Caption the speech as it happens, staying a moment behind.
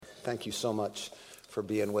Thank you so much for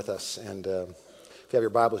being with us. And if you have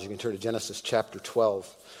your Bibles, you can turn to Genesis chapter 12.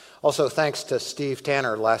 Also, thanks to Steve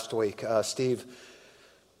Tanner last week. Steve,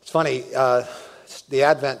 it's funny, the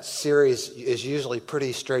Advent series is usually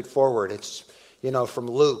pretty straightforward. It's, from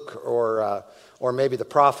Luke or maybe the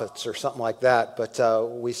prophets or something like that. But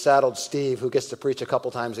we saddled Steve, who gets to preach a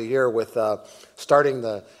couple times a year, with starting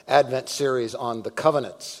the Advent series on the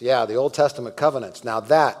covenants. Yeah, the Old Testament covenants. Now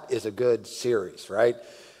that is a good series, right?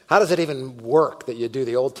 How does it even work that you do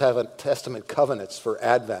the Old Testament covenants for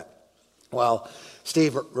Advent? Well,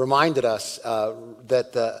 Steve reminded us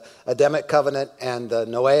that the Adamic covenant and the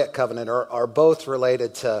Noahic covenant are both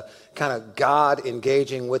related to kind of God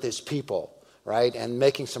engaging with his people, right? And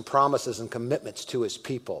making some promises and commitments to his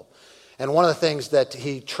people. And one of the things that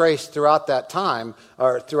he traced throughout that time,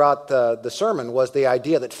 or throughout the sermon, was the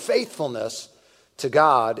idea that faithfulness to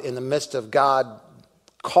God in the midst of God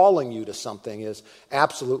calling you to something is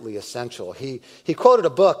absolutely essential. He quoted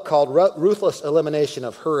a book called Ruthless Elimination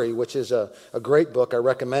of Hurry, which is a great book. I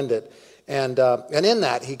recommend it. And in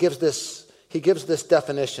that, he gives this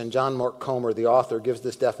definition. John Mark Comer, the author, gives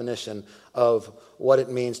this definition of what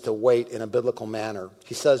it means to wait in a biblical manner.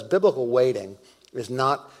 He says, biblical waiting is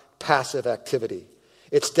not passive activity.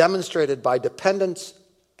 It's demonstrated by dependence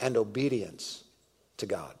and obedience to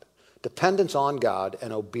God. Dependence on God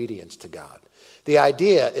and obedience to God. The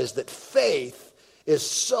idea is that faith is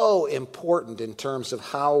so important in terms of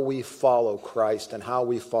how we follow Christ and how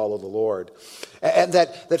we follow the Lord. And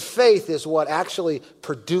that faith is what actually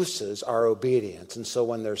produces our obedience. And so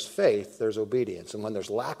when there's faith, there's obedience. And when there's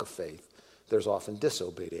lack of faith, there's often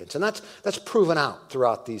disobedience. And that's proven out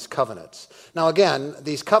throughout these covenants. Now again,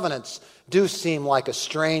 these covenants do seem like a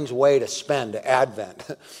strange way to spend Advent.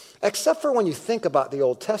 Except for when you think about the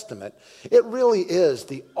Old Testament, it really is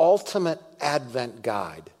the ultimate Advent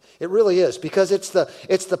guide. It really is, because it's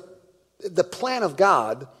the plan of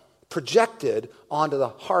God projected onto the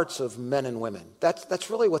hearts of men and women.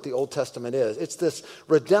 That's really what the Old Testament is. It's this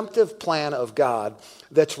redemptive plan of God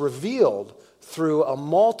that's revealed through a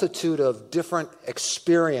multitude of different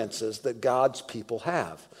experiences that God's people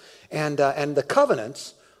have. And the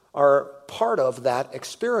covenants are part of that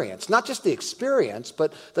experience. Not just the experience,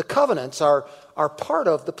 but the covenants are part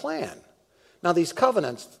of the plan. Now, these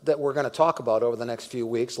covenants that we're going to talk about over the next few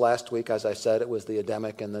weeks, last week, as I said, it was the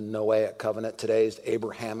Adamic and the Noahic covenant. Today's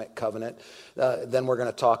Abrahamic covenant. Then we're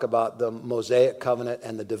going to talk about the Mosaic covenant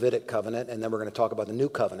and the Davidic covenant, and then we're going to talk about the new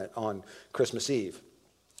covenant on Christmas Eve.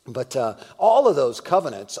 But all of those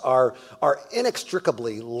covenants are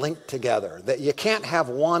inextricably linked together. That you can't have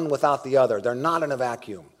one without the other. They're not in a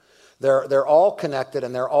vacuum. They're all connected,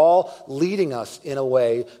 and they're all leading us in a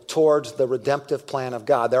way towards the redemptive plan of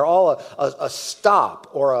God. They're all a stop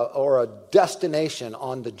or a destination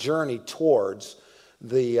on the journey towards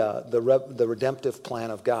the redemptive plan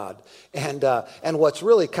of God. And what's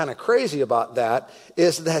really kind of crazy about that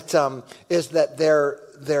is that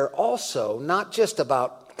they're also not just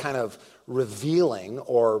about kind of revealing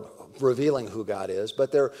who God is,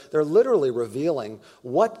 but they're literally revealing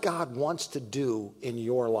what God wants to do in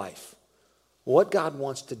your life, what God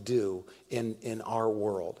wants to do in our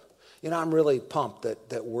world. I'm really pumped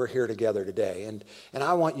that we're here together today, and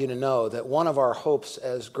I want you to know that one of our hopes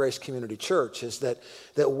as Grace Community Church is that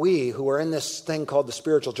we, who are in this thing called the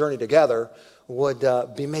spiritual journey together, would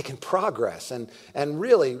be making progress and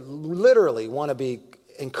really, literally want to be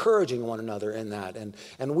encouraging one another in that.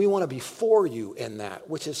 And we want to be for you in that,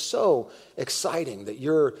 which is so exciting that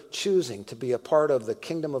you're choosing to be a part of the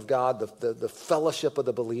kingdom of God, the fellowship of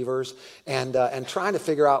the believers, and trying to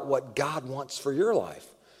figure out what God wants for your life.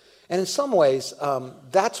 And in some ways,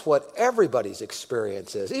 that's what everybody's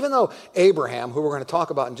experience is. Even though Abraham, who we're going to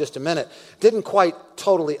talk about in just a minute, didn't quite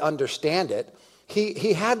totally understand it,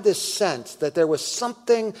 He had this sense that there was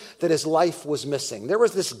something that his life was missing. There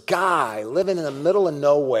was this guy living in the middle of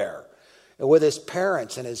nowhere with his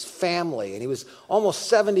parents and his family, and he was almost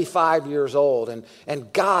 75 years old,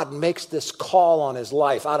 and God makes this call on his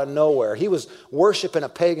life out of nowhere. He was worshiping a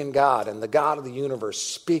pagan god, and the God of the universe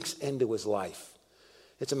speaks into his life.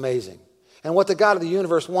 It's amazing. And what the God of the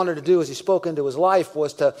universe wanted to do as he spoke into his life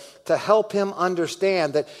was to help him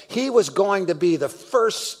understand that he was going to be the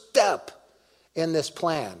first step in this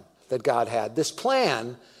plan that God had. This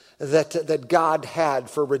plan that God had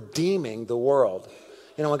for redeeming the world.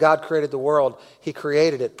 When God created the world, he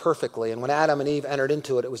created it perfectly. And when Adam and Eve entered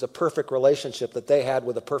into it, it was a perfect relationship that they had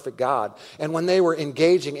with a perfect God. And when they were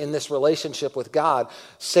engaging in this relationship with God,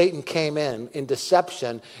 Satan came in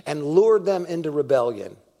deception and lured them into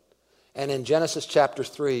rebellion. And in Genesis chapter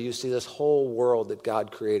 3, you see this whole world that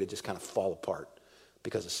God created just kind of fall apart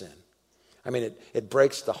because of sin. I mean, it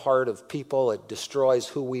breaks the heart of people. It destroys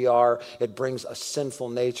who we are. It brings a sinful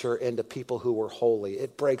nature into people who were holy.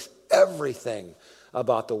 It breaks everything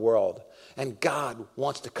about the world. And God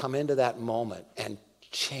wants to come into that moment and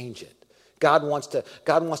change it. God wants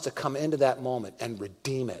to come into that moment and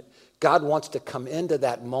redeem it. God wants to come into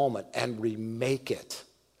that moment and remake it.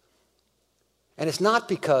 And it's not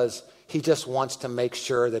because he just wants to make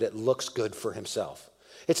sure that it looks good for himself.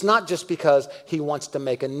 It's not just because he wants to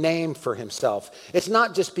make a name for himself. It's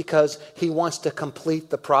not just because he wants to complete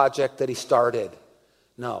the project that he started.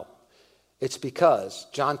 No, it's because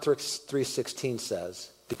John 3:16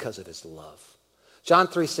 says, because of his love. John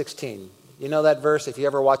 3:16, you know that verse? If you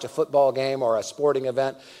ever watch a football game or a sporting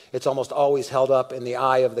event, it's almost always held up in the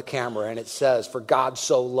eye of the camera, and it says, for God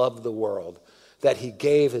so loved the world that he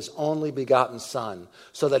gave his only begotten Son,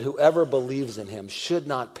 so that whoever believes in him should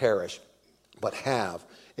not perish, but have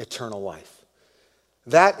eternal life.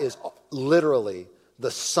 That is literally the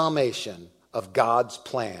summation of God's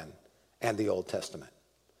plan and the Old Testament.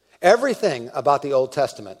 Everything about the Old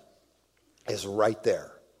Testament is right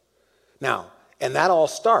there. Now, and that all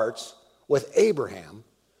starts with Abraham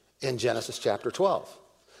in Genesis chapter 12.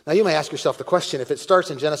 Now, you may ask yourself the question, if it starts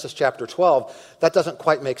in Genesis chapter 12, that doesn't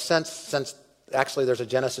quite make sense since actually there's a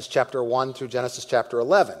Genesis chapter 1 through Genesis chapter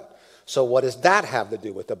 11. So what does that have to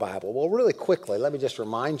do with the Bible? Well, really quickly, let me just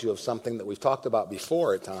remind you of something that we've talked about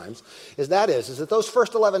before at times, is that those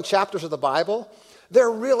first 11 chapters of the Bible, they're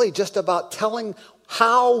really just about telling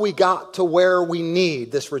how we got to where we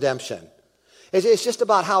need this redemption. It's just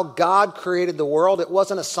about how God created the world.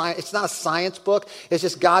 It's not a science book. It's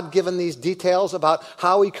just God giving these details about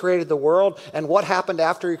how he created the world and what happened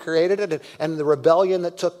after he created it and the rebellion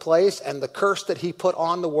that took place and the curse that he put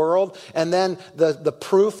on the world and then the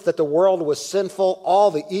proof that the world was sinful,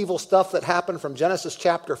 all the evil stuff that happened from Genesis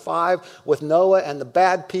chapter 5 with Noah and the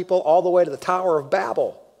bad people all the way to the Tower of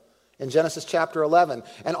Babel in Genesis chapter 11.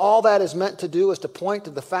 And all that is meant to do is to point to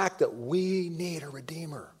the fact that we need a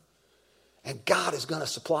Redeemer. And God is going to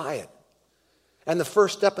supply it. And the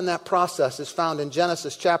first step in that process is found in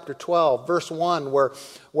Genesis chapter 12, verse 1,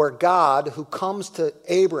 where God, who comes to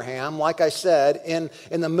Abraham, like I said, in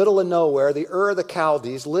the middle of nowhere, the Ur of the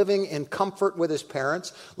Chaldees, living in comfort with his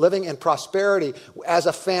parents, living in prosperity as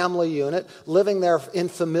a family unit, living there in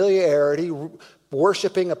familiarity,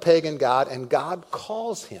 worshiping a pagan god, and God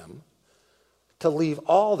calls him to leave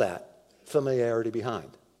all that familiarity behind,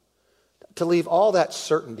 to leave all that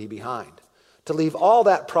certainty behind, to leave all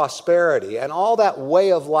that prosperity and all that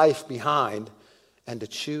way of life behind and to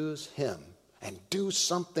choose him and do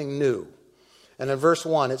something new. And in verse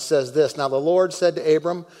 1 it says this, now the Lord said to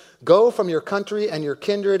Abram, go from your country and your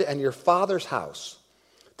kindred and your father's house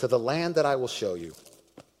to the land that I will show you.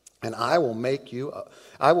 And I will make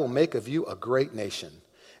of you a great nation,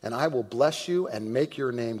 and I will bless you and make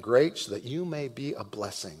your name great so that you may be a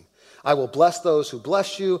blessing. I will bless those who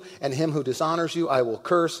bless you, and him who dishonors you I will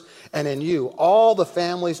curse, and in you all the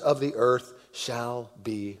families of the earth shall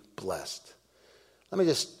be blessed. Let me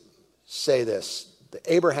just say this. The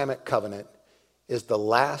Abrahamic covenant is the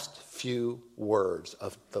last few words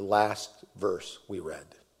of the last verse we read.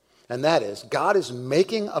 And that is, God is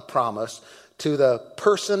making a promise to the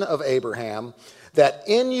person of Abraham that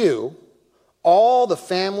in you all the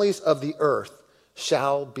families of the earth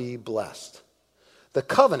shall be blessed. The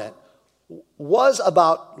covenant was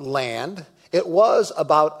about land. It was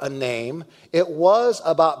about a name. It was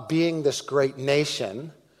about being this great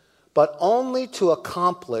nation, but only to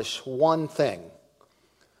accomplish one thing,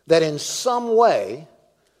 that in some way,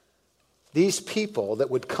 these people that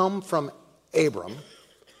would come from Abram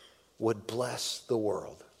would bless the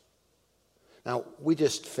world. Now, we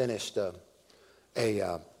just finished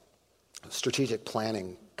a strategic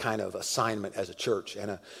planning kind of assignment as a church,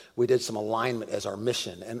 and we did some alignment as our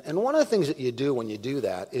mission. And one of the things that you do when you do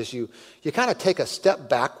that is you kind of take a step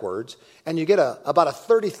backwards and you get about a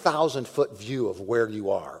 30,000-foot view of where you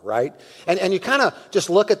are, right? And you kind of just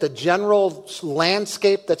look at the general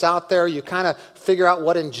landscape that's out there. You kind of figure out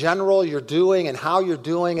what in general you're doing and how you're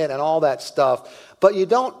doing it and all that stuff. But you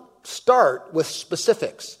don't start with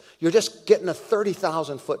specifics. You're just getting a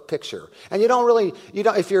 30,000-foot picture. And you don't really,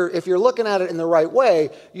 if you're looking at it in the right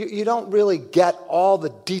way, you don't really get all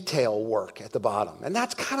the detail work at the bottom. And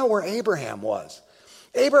that's kind of where Abraham was.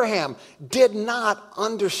 Abraham did not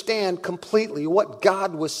understand completely what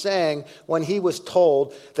God was saying when he was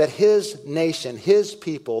told that his nation, his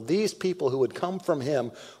people, these people who would come from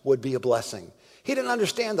him would be a blessing. He didn't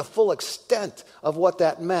understand the full extent of what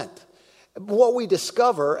that meant. What we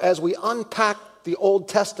discover as we unpack the Old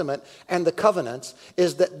Testament and the covenants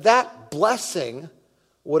is that blessing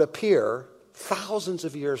would appear thousands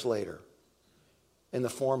of years later. in the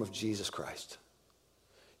form of Jesus Christ.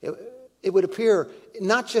 It would appear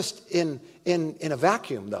not just in a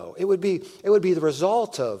vacuum, though. It would be the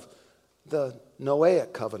result of the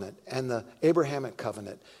Noahic covenant and the Abrahamic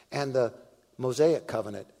covenant and the Mosaic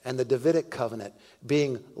covenant and the Davidic covenant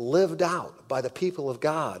being lived out by the people of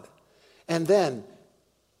God. And then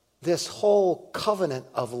this whole covenant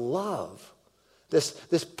of love,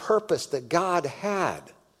 this purpose that God had,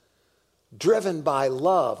 driven by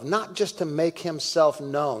love, not just to make himself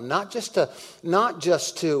known, not just to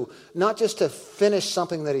finish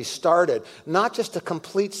something that he started, not just to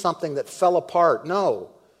complete something that fell apart.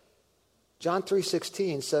 No. John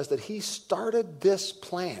 3:16 says that he started this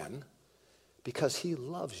plan because he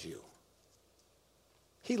loves you.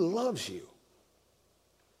 He loves you.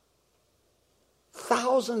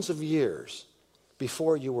 Thousands of years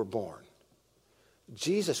before you were born,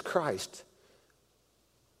 Jesus Christ,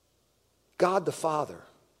 God the Father,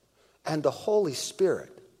 and the Holy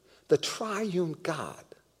Spirit, the triune God,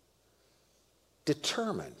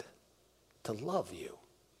 determined to love you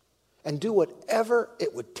and do whatever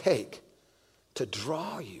it would take to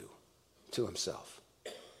draw you to himself.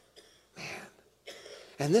 Man.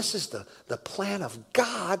 And this is the plan of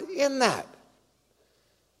God in that.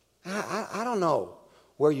 I don't know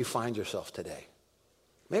where you find yourself today.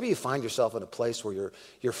 Maybe you find yourself in a place where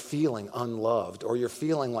you're feeling unloved, or you're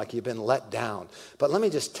feeling like you've been let down. But let me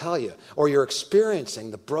just tell you, or you're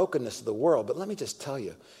experiencing the brokenness of the world. But let me just tell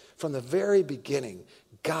you, from the very beginning,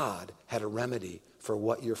 God had a remedy for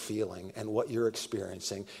what you're feeling and what you're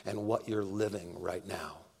experiencing and what you're living right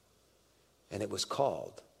now. And it was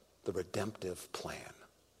called the redemptive plan.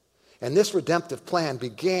 And this redemptive plan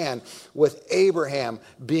began with Abraham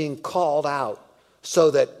being called out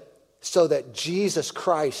so that Jesus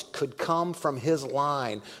Christ could come from his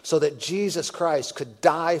line, so that Jesus Christ could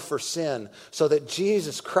die for sin, so that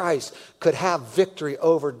Jesus Christ could have victory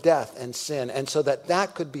over death and sin, and so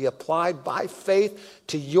that could be applied by faith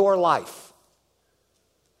to your life.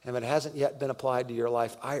 And if it hasn't yet been applied to your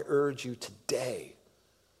life, I urge you today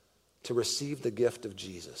to receive the gift of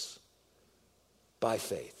Jesus by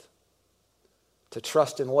faith, to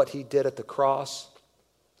trust in what he did at the cross,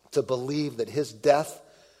 to believe that his death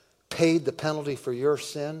paid the penalty for your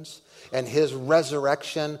sins, and his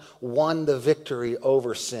resurrection won the victory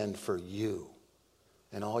over sin for you.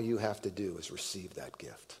 And all you have to do is receive that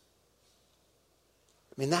gift.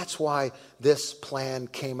 I mean, that's why this plan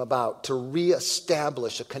came about, to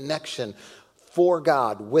reestablish a connection for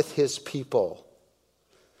God with his people.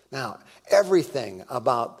 Now, everything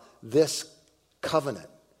about this covenant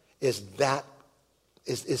is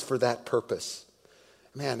for that purpose.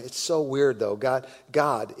 Man, it's so weird though.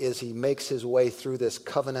 God, as he makes his way through this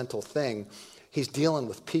covenantal thing, he's dealing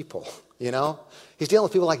with people, you know? He's dealing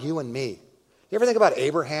with people like you and me. You ever think about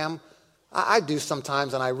Abraham? I do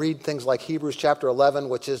sometimes, and I read things like Hebrews chapter 11,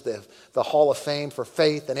 which is the hall of fame for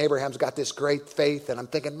faith, and Abraham's got this great faith, and I'm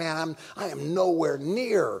thinking, man, I am nowhere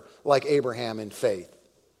near like Abraham in faith.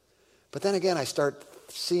 But then again, I start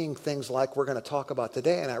seeing things like we're going to talk about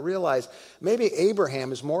today, and I realize maybe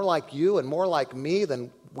Abraham is more like you and more like me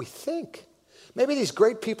than we think. Maybe these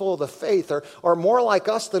great people of the faith are more like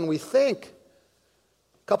us than we think.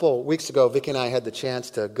 A couple of weeks ago, Vicki and I had the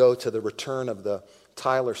chance to go to the return of the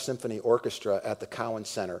Tyler Symphony Orchestra at the Cowan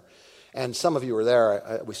Center. And some of you were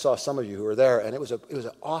there. We saw some of you who were there, and it was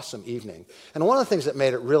an awesome evening. And one of the things that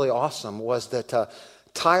made it really awesome was that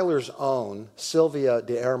Tyler's own Sylvia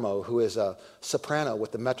D'Ermo, who is a soprano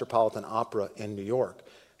with the Metropolitan Opera in New York,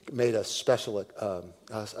 made a special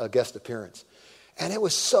a guest appearance. And it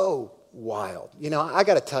was so wild. You know, I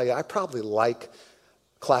got to tell you, I probably like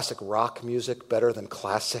classic rock music better than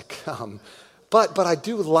classic, but I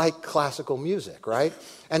do like classical music, right?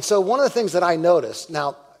 And so one of the things that I noticed,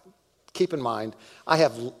 now keep in mind, I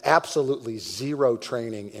have absolutely zero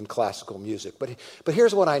training in classical music. But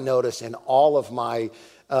here's what I notice in all of my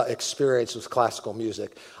experience with classical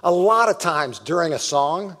music. A lot of times during a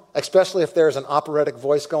song, especially if there's an operatic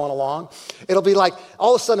voice going along, it'll be like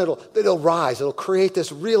all of a sudden it'll rise. It'll create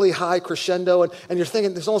this really high crescendo, and you're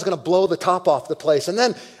thinking this almost going to blow the top off the place. And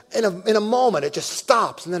then in a moment it just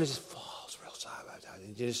stops, and then it just falls real silent.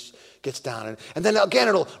 It just gets down, and then again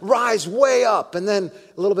it'll rise way up, and then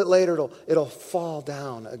a little bit later it'll fall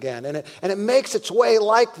down again, and it makes its way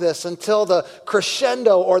like this until the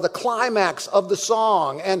crescendo or the climax of the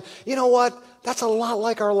song. And you know what? That's a lot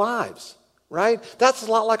like our lives, right? That's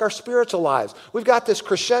a lot like our spiritual lives. We've got this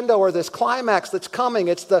crescendo or this climax that's coming.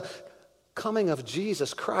 It's the coming of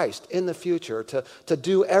Jesus Christ in the future to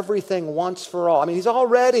do everything once for all. I mean, he's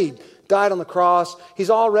already died on the cross. He's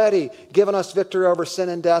already given us victory over sin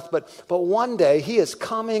and death. But one day he is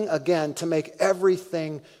coming again to make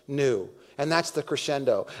everything new. And that's the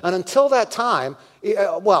crescendo. And until that time,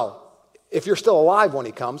 if you're still alive when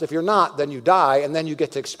he comes, if you're not, then you die and then you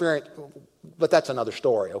get to experience, but that's another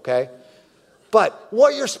story, okay? But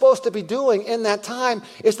what you're supposed to be doing in that time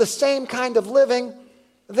is the same kind of living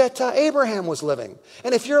that Abraham was living.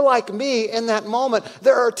 And if you're like me in that moment,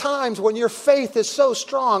 there are times when your faith is so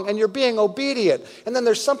strong and you're being obedient. And then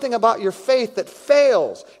there's something about your faith that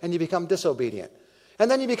fails and you become disobedient. And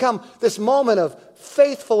then you become this moment of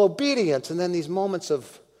faithful obedience and then these moments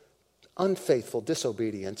of unfaithful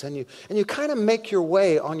disobedience. And you kind of make your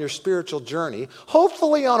way on your spiritual journey,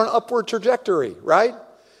 hopefully on an upward trajectory, right?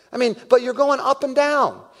 I mean, but you're going up and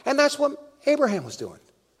down. And that's what Abraham was doing.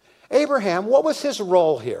 Abraham, what was his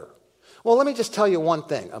role here? Well, let me just tell you one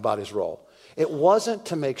thing about his role. It wasn't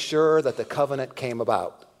to make sure that the covenant came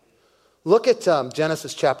about. Look at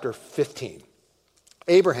Genesis chapter 15.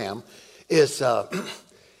 Abraham is,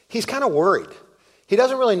 he's kind of worried. He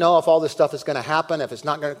doesn't really know if all this stuff is going to happen, if it's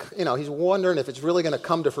not going to, he's wondering if it's really going to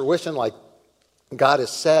come to fruition like God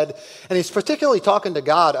has said. And he's particularly talking to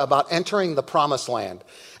God about entering the promised land.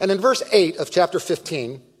 And in verse 8 of chapter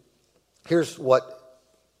 15, here's what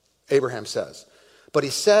Abraham says. But he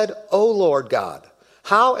said, O Lord God,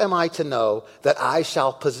 how am I to know that I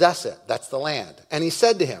shall possess it? That's the land. And he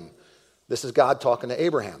said to him, this is God talking to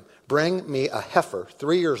Abraham, bring me a heifer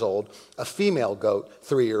 3 years old, a female goat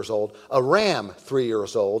 3 years old, a ram 3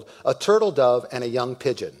 years old, a turtle dove, and a young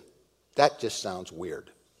pigeon. That just sounds weird,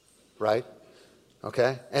 right?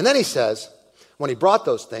 Okay? And then he says, when he brought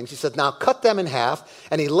those things, he said, now cut them in half,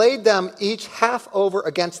 and he laid them each half over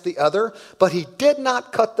against the other, but he did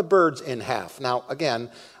not cut the birds in half. Now, again,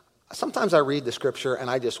 sometimes I read the scripture and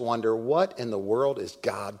I just wonder, what in the world is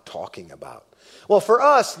God talking about? Well, for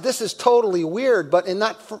us, this is totally weird, but in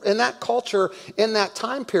that culture, in that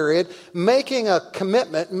time period, making a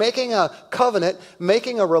commitment, making a covenant,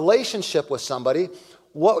 making a relationship with somebody,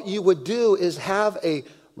 what you would do is have a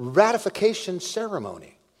ratification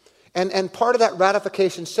ceremony. And part of that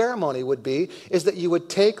ratification ceremony is that you would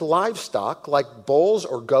take livestock like bulls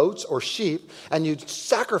or goats or sheep and you'd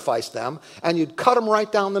sacrifice them and you'd cut them right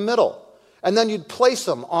down the middle. And then you'd place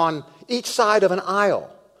them on each side of an aisle.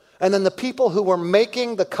 And then the people who were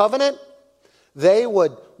making the covenant, they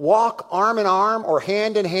would walk arm in arm or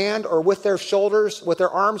hand in hand or with their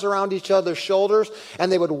arms around each other's shoulders, and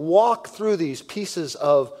they would walk through these pieces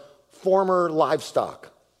of former livestock.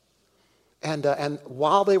 And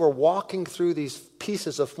while they were walking through these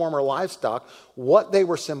pieces of former livestock, what they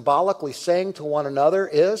were symbolically saying to one another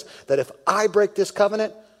is that if I break this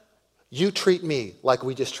covenant, you treat me like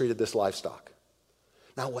we just treated this livestock.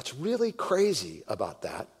 Now, what's really crazy about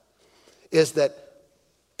that is that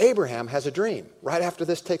Abraham has a dream right after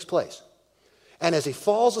this takes place. And as he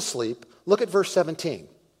falls asleep, look at verse 17.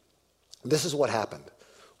 This is what happened.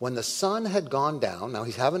 When the sun had gone down, now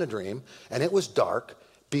he's having a dream, and it was dark,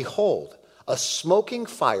 behold, a smoking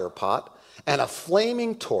fire pot and a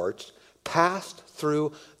flaming torch passed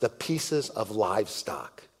through the pieces of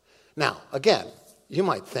livestock. Now, again, you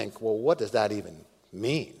might think, well, what does that even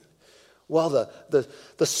mean? Well,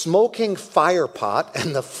 the smoking fire pot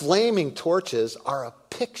and the flaming torches are a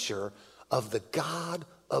picture of the God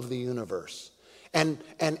of the universe. And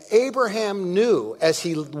Abraham knew as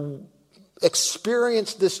he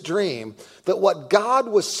experienced this dream that what God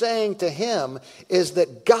was saying to him is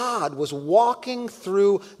that God was walking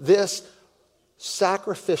through this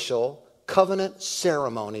sacrificial covenant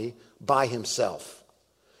ceremony by himself.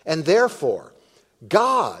 And therefore,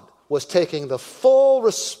 God was taking the full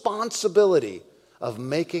responsibility of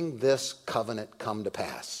making this covenant come to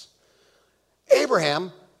pass.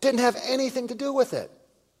 Abraham didn't have anything to do with it.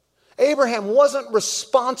 Abraham wasn't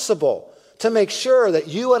responsible to make sure that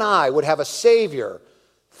you and I would have a Savior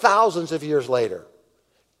thousands of years later.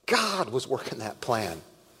 God was working that plan.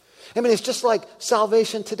 I mean, it's just like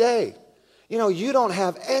salvation today. You don't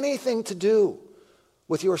have anything to do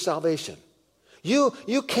with your salvation.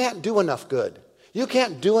 You can't do enough good. You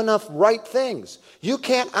can't do enough right things. You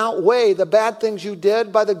can't outweigh the bad things you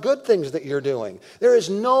did by the good things that you're doing. There is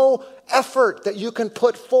no effort that you can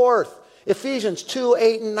put forth. Ephesians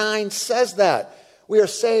 2:8-9 says that. We are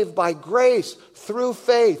saved by grace through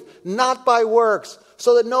faith, not by works,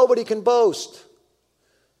 so that nobody can boast.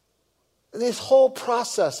 This whole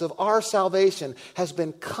process of our salvation has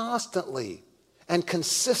been constantly and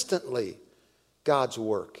consistently God's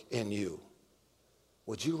work in you.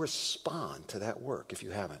 Would you respond to that work if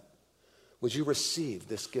you haven't? Would you receive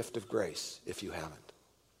this gift of grace if you haven't?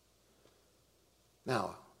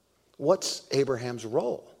 Now, what's Abraham's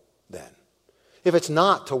role then? If it's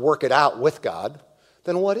not to work it out with God,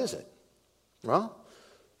 then what is it? Well,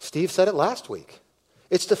 Steve said it last week.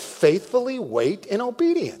 It's to faithfully wait in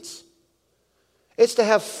obedience. It's to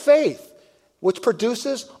have faith, which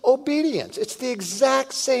produces obedience. It's the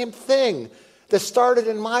exact same thing that started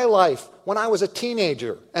in my life when I was a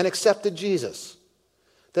teenager and accepted Jesus.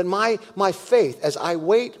 That my faith, as I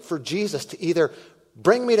wait for Jesus to either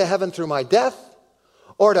bring me to heaven through my death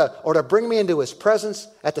or to bring me into his presence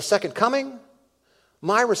at the second coming,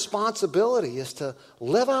 my responsibility is to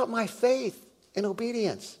live out my faith in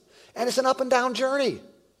obedience. And it's an up and down journey.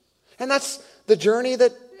 And that's the journey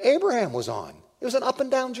that Abraham was on. It was an up and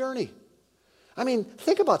down journey. I mean,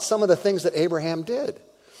 think about some of the things that Abraham did.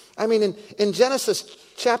 I mean, in Genesis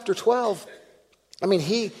chapter 12, I mean,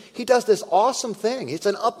 he does this awesome thing. It's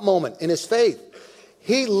an up moment in his faith.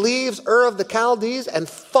 He leaves Ur of the Chaldees and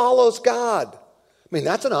follows God. I mean,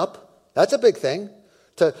 that's an up. That's a big thing.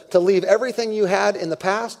 To leave everything you had in the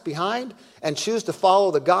past behind and choose to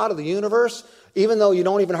follow the God of the universe, even though you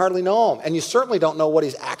don't even hardly know him. And you certainly don't know what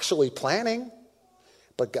he's actually planning.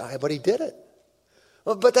 But he did it.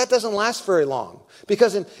 But that doesn't last very long.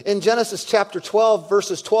 Because in Genesis chapter 12,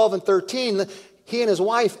 verses 12 and 13, he and his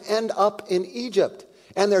wife end up in Egypt.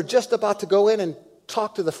 And they're just about to go in and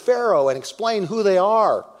talk to the Pharaoh and explain who they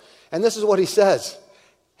are. And this is what he says.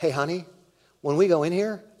 Hey, honey, when we go in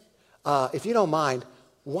here, if you don't mind,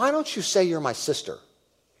 why don't you say you're my sister?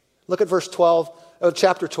 Look at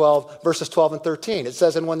chapter 12, verses 12 and 13. It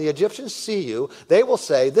says, and when the Egyptians see you, they will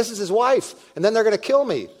say, this is his wife, and then they're going to kill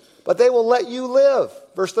me. But they will let you live.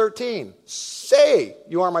 Verse 13, say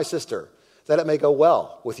you are my sister, that it may go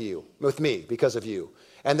well with me because of you,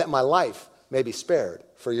 and that my life may be spared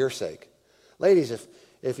for your sake. Ladies,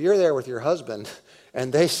 if you're there with your husband,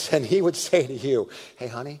 and he would say to you, hey,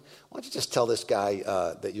 honey, why don't you just tell this guy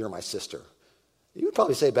that you're my sister? You would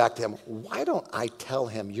probably say back to him, why don't I tell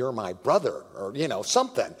him you're my brother? Or,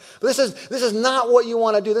 something. But this is not what you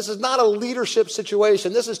want to do. This is not a leadership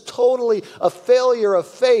situation. This is totally a failure of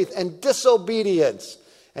faith and disobedience.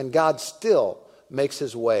 And God still makes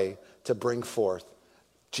his way to bring forth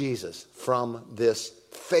Jesus from this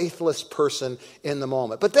faithless person in the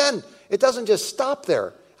moment. But then it doesn't just stop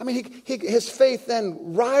there. I mean, his faith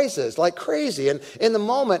then rises like crazy. And in the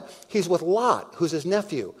moment, he's with Lot, who's his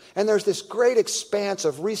nephew. And there's this great expanse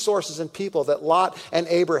of resources and people that Lot and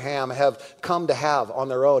Abraham have come to have on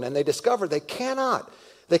their own. And they discover they cannot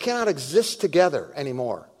exist together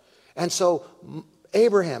anymore. And so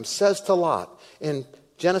Abraham says to Lot in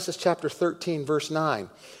Genesis chapter 13, verse 9,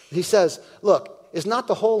 he says, look, is not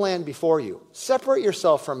the whole land before you? Separate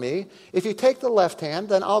yourself from me. If you take the left hand,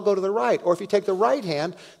 then I'll go to the right. Or if you take the right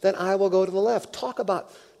hand, then I will go to the left. Talk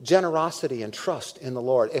about generosity and trust in the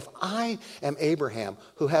Lord. If I am Abraham,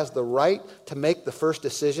 who has the right to make the first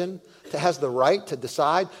decision, has the right to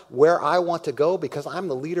decide where I want to go because I'm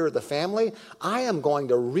the leader of the family, I am going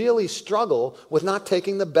to really struggle with not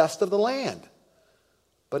taking the best of the land.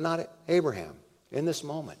 But not Abraham. In this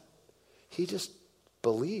moment, he just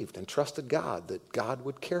believed and trusted God that God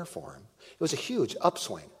would care for him. It was a huge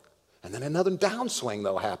upswing. And then another downswing,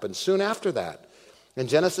 though, happened soon after that. In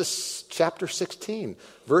Genesis chapter 16,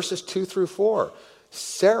 verses 2 through 4,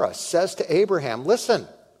 Sarah says to Abraham, listen,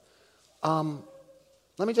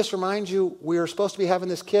 let me just remind you, we are supposed to be having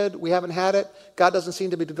this kid. We haven't had it. God doesn't seem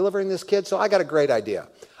to be delivering this kid, so I got a great idea.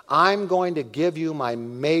 I'm going to give you my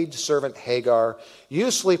maidservant Hagar. You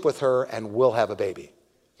sleep with her and we'll have a baby.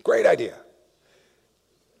 Great idea.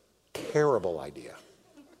 Terrible idea,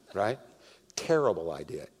 right? Terrible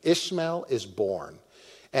idea. Ishmael is born,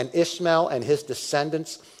 and Ishmael and his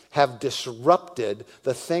descendants have disrupted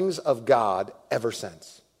the things of God ever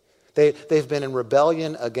since. They've been in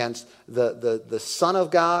rebellion against the Son of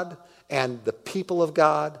God and the people of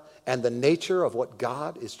God and the nature of what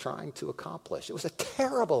God is trying to accomplish. It was a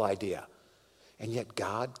terrible idea, and yet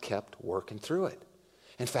God kept working through it.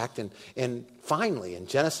 In fact, finally, in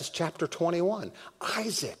Genesis chapter 21,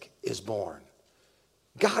 Isaac is born.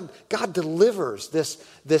 God delivers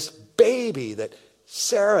this baby that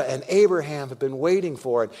Sarah and Abraham have been waiting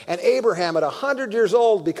for. And Abraham, at 100 years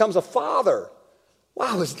old, becomes a father.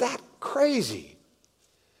 Wow, is that crazy?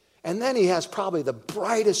 And then he has probably the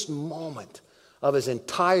brightest moment of his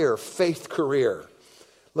entire faith career.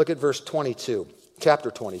 Look at verse 22,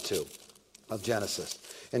 chapter 22 of Genesis.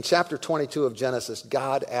 In chapter 22 of Genesis,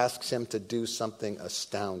 God asks him to do something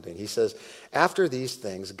astounding. He says, after these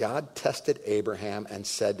things, God tested Abraham and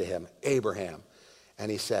said to him, Abraham. And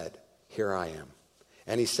he said, here I am.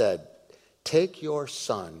 And he said, take your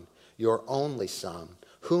son, your only son,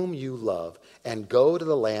 whom you love, and go to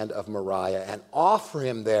the land of Moriah and offer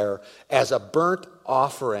him there as a burnt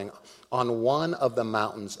offering on one of the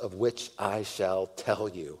mountains of which I shall tell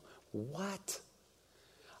you. What?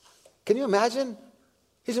 Can you imagine?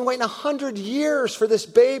 He's been waiting 100 years for this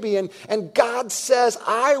baby, and God says,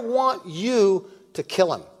 I want you to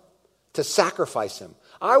kill him, to sacrifice him.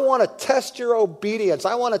 I want to test your obedience.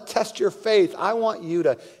 I want to test your faith. I want you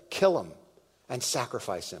to kill him and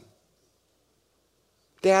sacrifice him.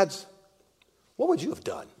 Dads, what would you have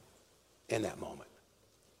done in that moment?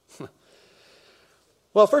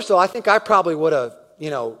 Well, first of all, I think I probably would have,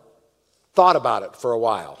 thought about it for a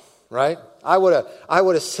while, right? I would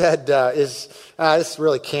have said,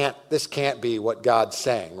 this can't be what God's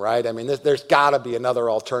saying, right? I mean, there's got to be another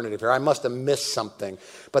alternative here. I must have missed something.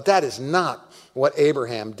 But that is not what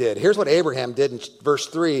Abraham did. Here's what Abraham did in verse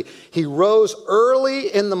 3. He rose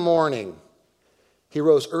early in the morning.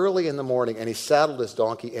 And he saddled his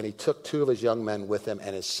donkey, and he took 2 of his young men with him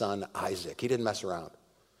and his son Isaac. He didn't mess around.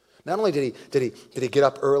 Not only did he get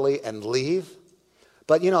up early and leave,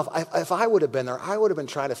 but if I would have been there, I would have been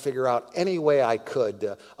trying to figure out any way I could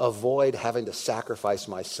to avoid having to sacrifice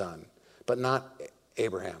my son. But not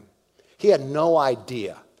Abraham. He had no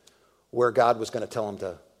idea where God was going to tell him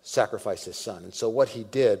to sacrifice his son. And so what he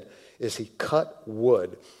did is he cut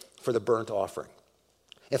wood for the burnt offering.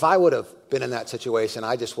 If I would have been in that situation,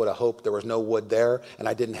 I just would have hoped there was no wood there and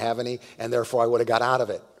I didn't have any, and therefore I would have got out of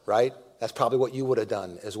it, right? That's probably what you would have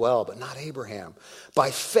done as well, but not Abraham.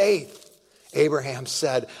 By faith, Abraham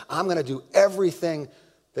said, I'm going to do everything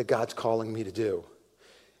that God's calling me to do.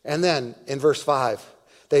 And then in verse 5,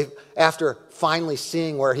 after finally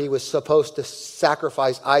seeing where he was supposed to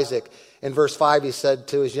sacrifice Isaac, in verse 5 he said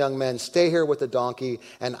to his young men, stay here with the donkey,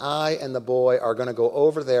 and I and the boy are going to go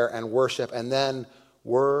over there and worship, and then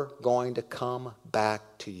we're going to come back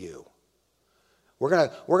to you. We're going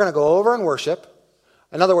to go over and worship.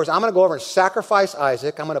 In other words, I'm going to go over and sacrifice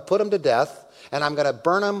Isaac. I'm going to put him to death, and I'm going to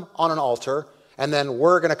burn him on an altar, and then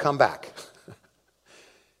we're going to come back.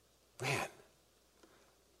 Man,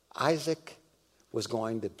 Isaac was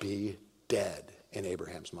going to be dead in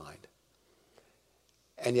Abraham's mind.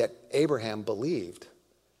 And yet Abraham believed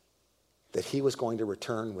that he was going to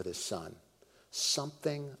return with his son.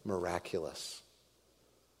 Something miraculous,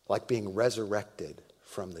 like being resurrected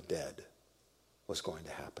from the dead, was going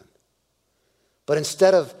to happen. But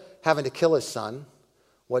instead of having to kill his son,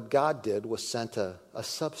 what God did was sent a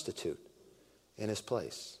substitute in his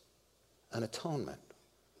place, an atonement,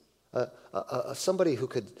 somebody who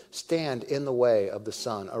could stand in the way of the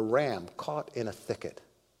son, a ram caught in a thicket.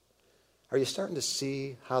 Are you starting to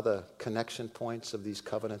see how the connection points of these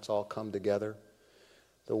covenants all come together?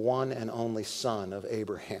 The one and only son of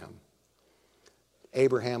Abraham.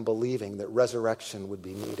 Abraham believing that resurrection would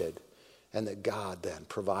be needed, and that God then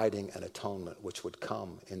providing an atonement which would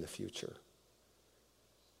come in the future.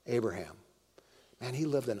 Abraham, man, he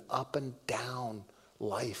lived an up and down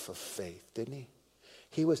life of faith, didn't he?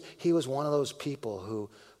 He was one of those people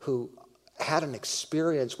who had an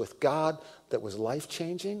experience with God that was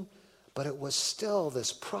life-changing, but it was still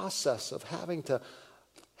this process of having to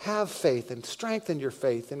have faith and strengthen your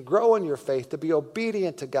faith and grow in your faith, to be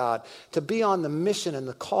obedient to God, to be on the mission and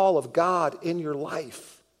the call of God in your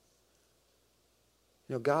life.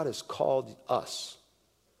 God has called us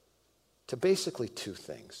to basically 2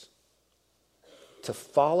 things: to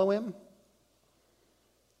follow him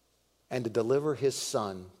and to deliver his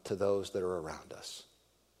son to those that are around us.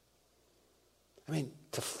 I mean,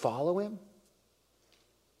 to follow him,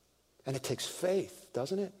 and it takes faith,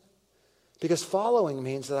 doesn't it? Because following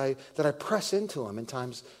means that I press into him in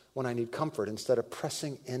times when I need comfort instead of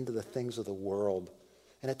pressing into the things of the world.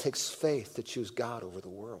 And it takes faith to choose God over the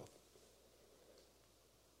world.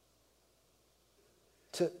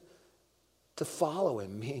 To follow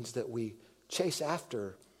him means that we chase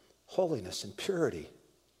after holiness and purity.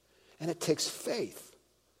 And it takes faith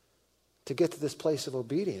to get to this place of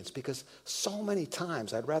obedience, because so many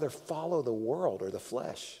times I'd rather follow the world or the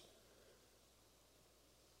flesh.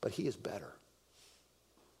 But he is better.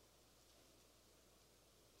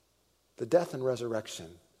 The death and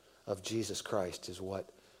resurrection of Jesus Christ is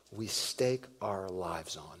what we stake our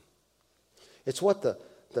lives on. It's what the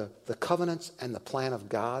covenants and the plan of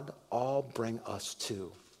God all bring us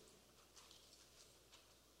to.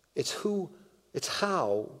 It's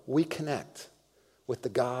how we connect with the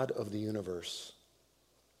God of the universe.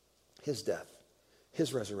 His death,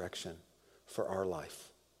 his resurrection for our life.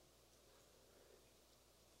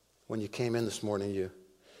 When you came in this morning, you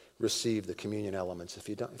received the communion elements. If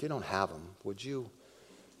you don't have them, would you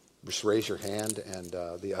just raise your hand, and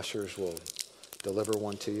the ushers will deliver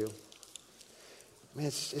one to you? I mean,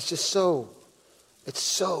 it's just so, it's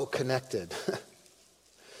so connected.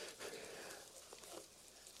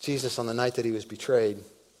 Jesus, on the night that he was betrayed,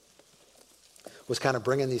 was kind of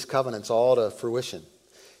bringing these covenants all to fruition.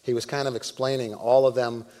 He was kind of explaining all of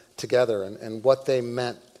them together and what they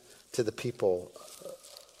meant to the people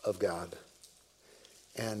of God.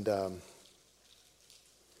 And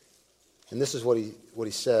this is what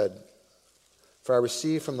he said. For I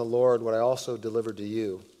received from the Lord what I also delivered to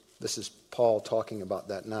you. This is Paul talking about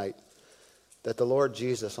that night. That the Lord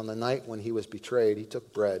Jesus, on the night when he was betrayed, he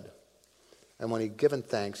took bread. And when he'd given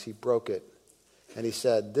thanks, he broke it. And he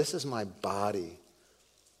said, this is my body,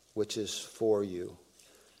 which is for you.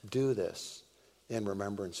 Do this in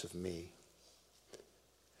remembrance of me.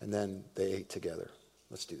 And then they ate together.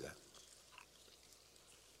 Let's do that.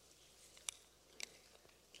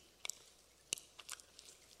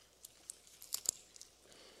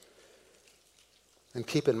 And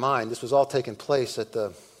keep in mind, this was all taking place at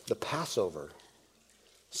the Passover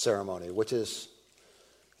ceremony, which is,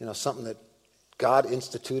 something that God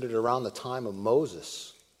instituted around the time of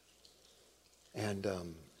Moses. And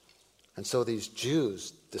so these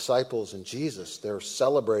Jews, disciples and Jesus, they're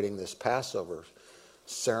celebrating this Passover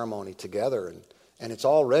ceremony together. And it's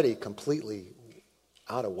already completely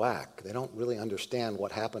out of whack. They don't really understand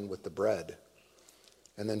what happened with the bread.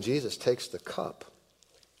 And then Jesus takes the cup.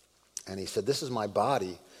 And he said, this is my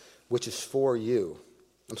body, which is for you.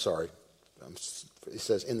 He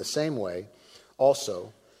says, in the same way,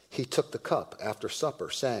 also, he took the cup after supper,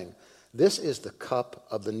 saying, this is the cup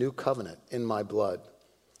of the new covenant in my blood.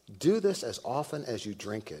 Do this as often as you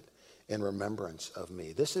drink it in remembrance of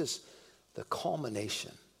me. This is the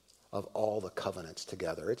culmination of all the covenants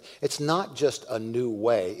together. It's not just a new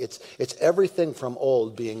way. It's everything from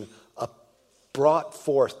old being brought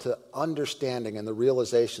forth to understanding and the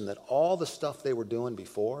realization that all the stuff they were doing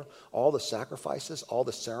before, all the sacrifices, all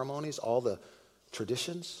the ceremonies, all the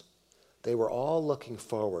traditions, they were all looking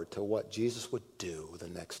forward to what Jesus would do the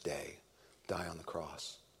next day, die on the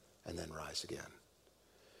cross, and then rise again.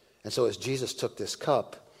 And so as Jesus took this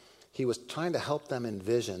cup, he was trying to help them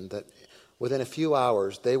envision that within a few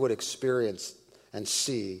hours they would experience and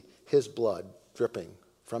see his blood dripping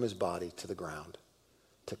from his body to the ground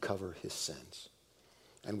to cover his sins.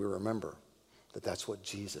 And we remember that that's what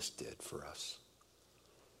Jesus did for us.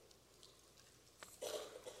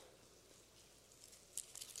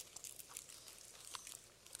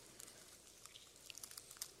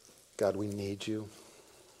 God, we need you.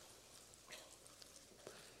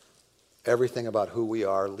 Everything about who we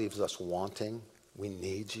are leaves us wanting. We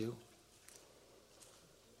need you.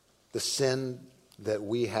 The sin that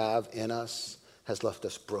we have in us has left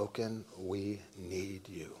us broken. We need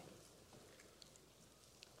you.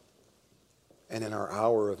 And in our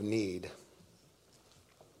hour of need,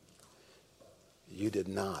 you did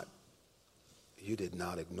not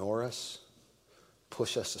ignore us,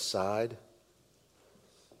 push us aside,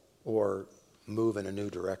 or move in a new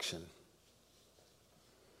direction.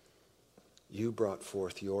 You brought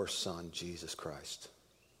forth your Son, Jesus Christ,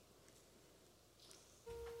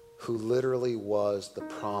 who literally was the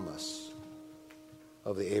promise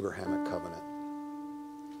of the Abrahamic covenant,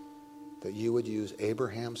 that you would use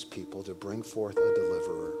Abraham's people to bring forth a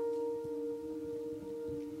deliverer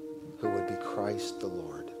who would be Christ the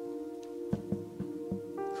Lord,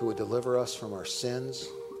 who would deliver us from our sins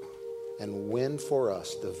and win for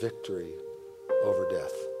us the victory over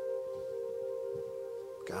death.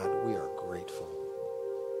 God, we are grateful.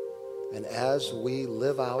 And as we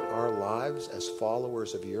live out our lives as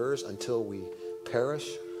followers of yours until we perish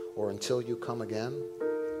or until you come again,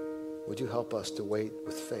 would you help us to wait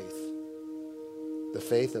with faith? The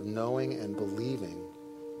faith of knowing and believing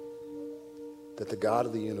that the God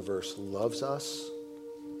of the universe loves us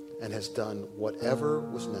and has done whatever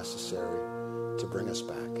was necessary to bring us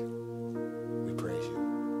back.